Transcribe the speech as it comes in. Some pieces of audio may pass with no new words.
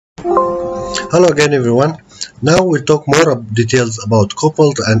Hello again everyone. Now we'll talk more details about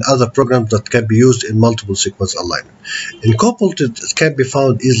COBALT and other programs that can be used in multiple sequence alignment. In COBALT it can be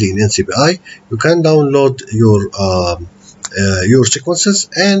found easily in NCBI. You can download your sequences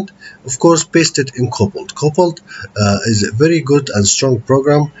and of course paste it in COBALT. COBALT is a very good and strong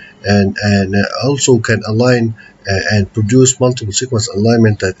program and also can align and produce multiple sequence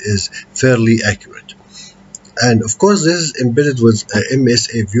alignment that is fairly accurate. And of course this is embedded with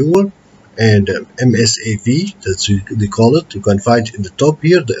MSA viewer and MSAV, that's what they call it. You can find it in the top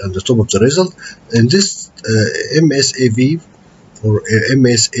here, on the top of the result. And this MSAV or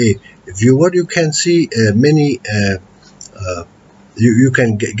MSA viewer, you can see many, you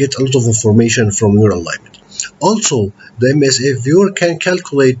can get a lot of information from your alignment. Also, the MSA viewer can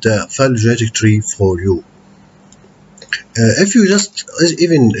calculate the phylogenetic tree for you. If you just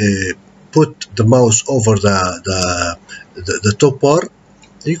even put the mouse over the top bar,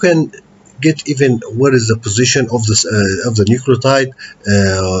 you can get even where is the position of this of the nucleotide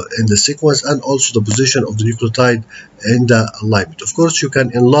in the sequence, and also the position of the nucleotide in the alignment. Of course, you can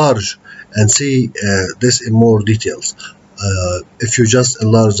enlarge and see this in more details if you just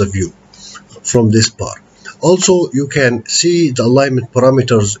enlarge the view from this bar. Also, you can see the alignment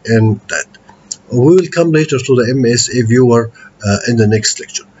parameters in that. We will come later to the MSA viewer in the next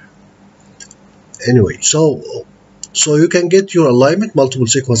lecture. Anyway, so you can get your alignment, multiple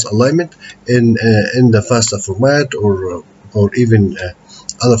sequence alignment in the FASTA format or even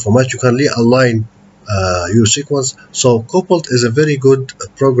other format. You can realign your sequence. So COBALT is a very good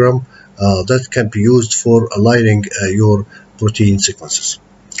program that can be used for aligning your protein sequences.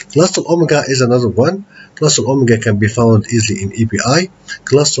 Clustal Omega is another one. Clustal Omega can be found easily in EPI.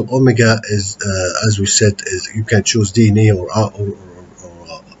 Clustal Omega is, as we said, is you can choose DNA or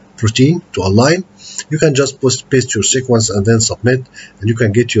protein to align. You can just paste your sequence and then submit, and you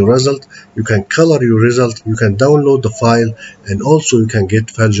can get your result. You can color your result. You can download the file, and also you can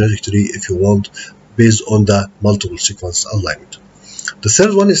get phylogenetic tree if you want, based on the multiple sequence alignment. The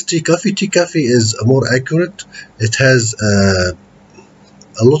third one is Tcoffee. Tcoffee is more accurate. It has a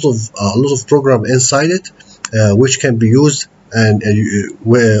lot of program inside it, which can be used and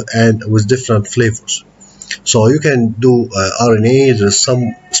with different flavors. So you can do RNA. There's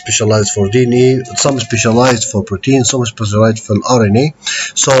some specialized for DNA, some specialized for protein, some specialized for RNA.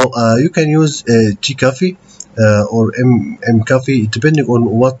 So you can use Tcoffee or MCoffee depending on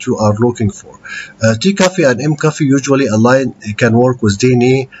what you are looking for. Tcoffee and MCoffee usually align. You can work with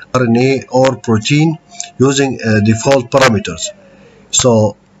DNA, RNA, or protein using default parameters.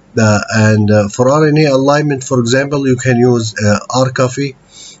 So for RNA alignment, for example, you can use rCoffee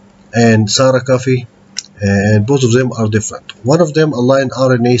and SaraCoffee. And both of them are different. One of them align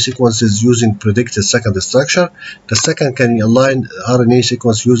RNA sequences using predicted second structure. The second can align RNA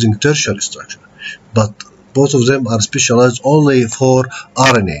sequence using tertiary structure. But both of them are specialized only for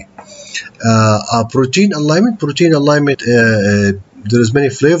RNA. Protein alignment, there is many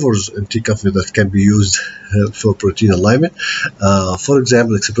flavors in Tcoffee that can be used for protein alignment. For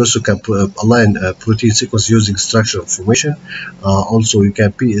example, Expresso can align protein sequence using structural formation. Also, you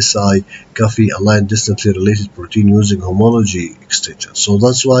can PSI Coffee align distantly related protein using homology extension. So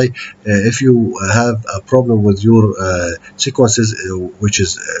that's why if you have a problem with your sequences, which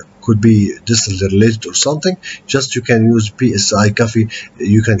is could be distantly related or something, just you can use PSI Coffee.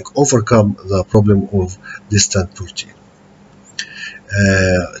 You can overcome the problem of distant protein.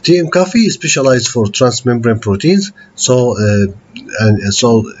 TCOFFEE is specialized for transmembrane proteins. So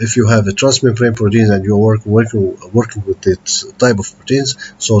if you have a transmembrane proteins and you're working with this type of proteins,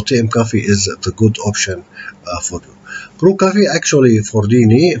 so TCOFFEE is the good option for you. ProCoffee actually for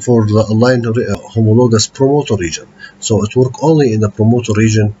DNA, for the aligned homologous promoter region. So it works only in the promoter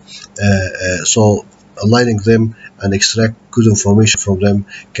region. So aligning them and extract good information from them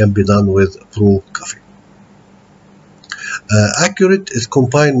can be done with ProCoffee. Accurate is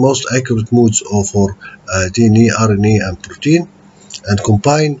combined most accurate modes for DNA, RNA, and protein. And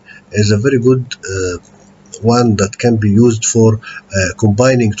combine is a very good one that can be used for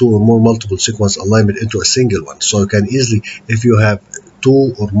combining two or more multiple sequence alignment into a single one. So you can easily, if you have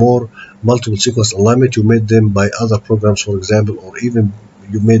two or more multiple sequence alignment, you made them by other programs, for example, or even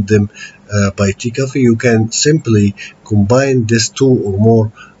you made them by Tcoffee, you can simply combine these two or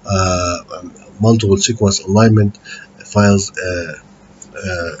more multiple sequence alignment files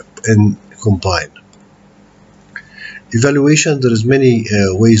in combine. Evaluation, there is many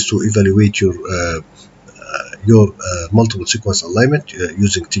ways to evaluate your multiple sequence alignment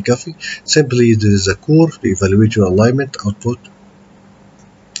using Tcoffee. Simply there is a core to evaluate your alignment output,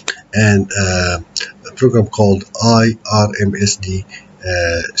 and a program called IRMSD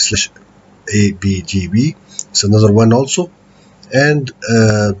ABGB. It's another one also. And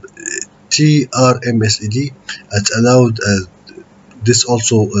TRMSED, it's allowed. This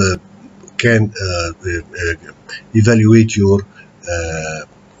also can evaluate your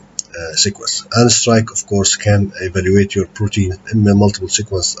sequence. And strike, of course, can evaluate your protein in multiple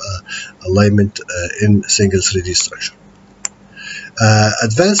sequence alignment in single 3D structure.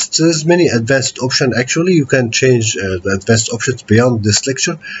 Advanced, there's many advanced options. Actually, you can change the advanced options beyond this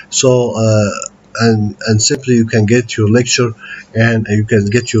lecture. So and simply you can get your lecture and you can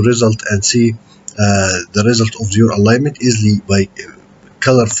get your result and see the result of your alignment easily by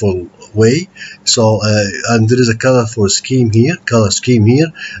colorful way. So and there is a color scheme here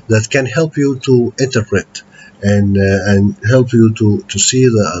that can help you to interpret and help you to see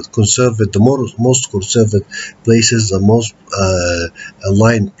the most conserved places, the most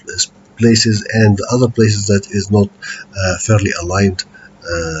aligned places, and the other places that is not fairly aligned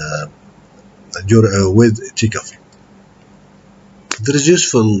with Tcoffee. There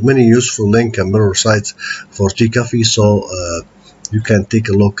is many useful link and mirror sites for Tcoffee, so you can take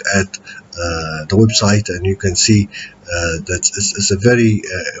a look at the website and you can see that it's a very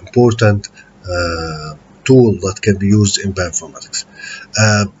important tool that can be used in bioinformatics.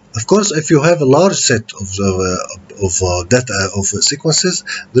 Of course, if you have a large set of data of sequences,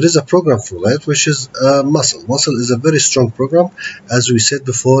 there is a program for that, which is MUSCUL. MUSCUL is a very strong program. As we said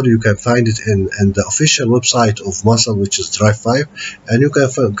before, you can find it in the official website of MUSCUL, which is Drive 5, and you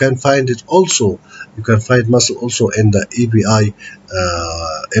can find it also. You can find MUSCUL also in the EBI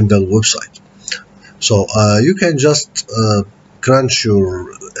MBL website. So you can just crunch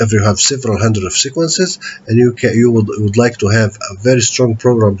if you have several hundred of sequences and you would like to have a very strong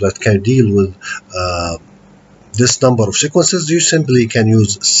program that can deal with this number of sequences, you simply can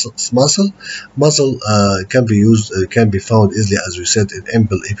use MUSCUL. MUSCUL can be found easily, as we said, in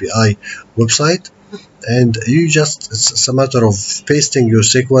MBL API website, and it's a matter of pasting your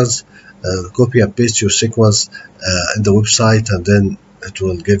sequence, copy and paste your sequence in the website, and then it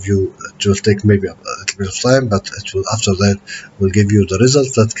will take maybe a little bit of time, but after that will give you the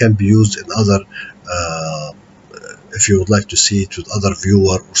results that can be used in other, if you would like to see it with other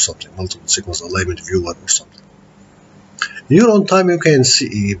viewer or something, multiple sequence alignment viewer or something. In your own time, you can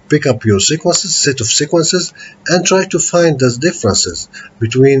pick up your set of sequences, and try to find the differences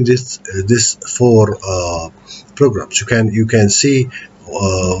between these four programs. You can see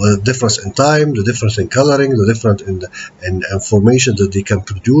the difference in time, the difference in coloring, the difference in information that they can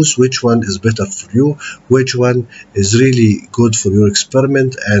produce, which one is better for you, which one is really good for your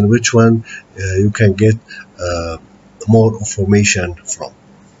experiment, and which one you can get more information from.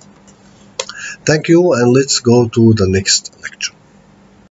 Thank you, and let's go to the next lecture.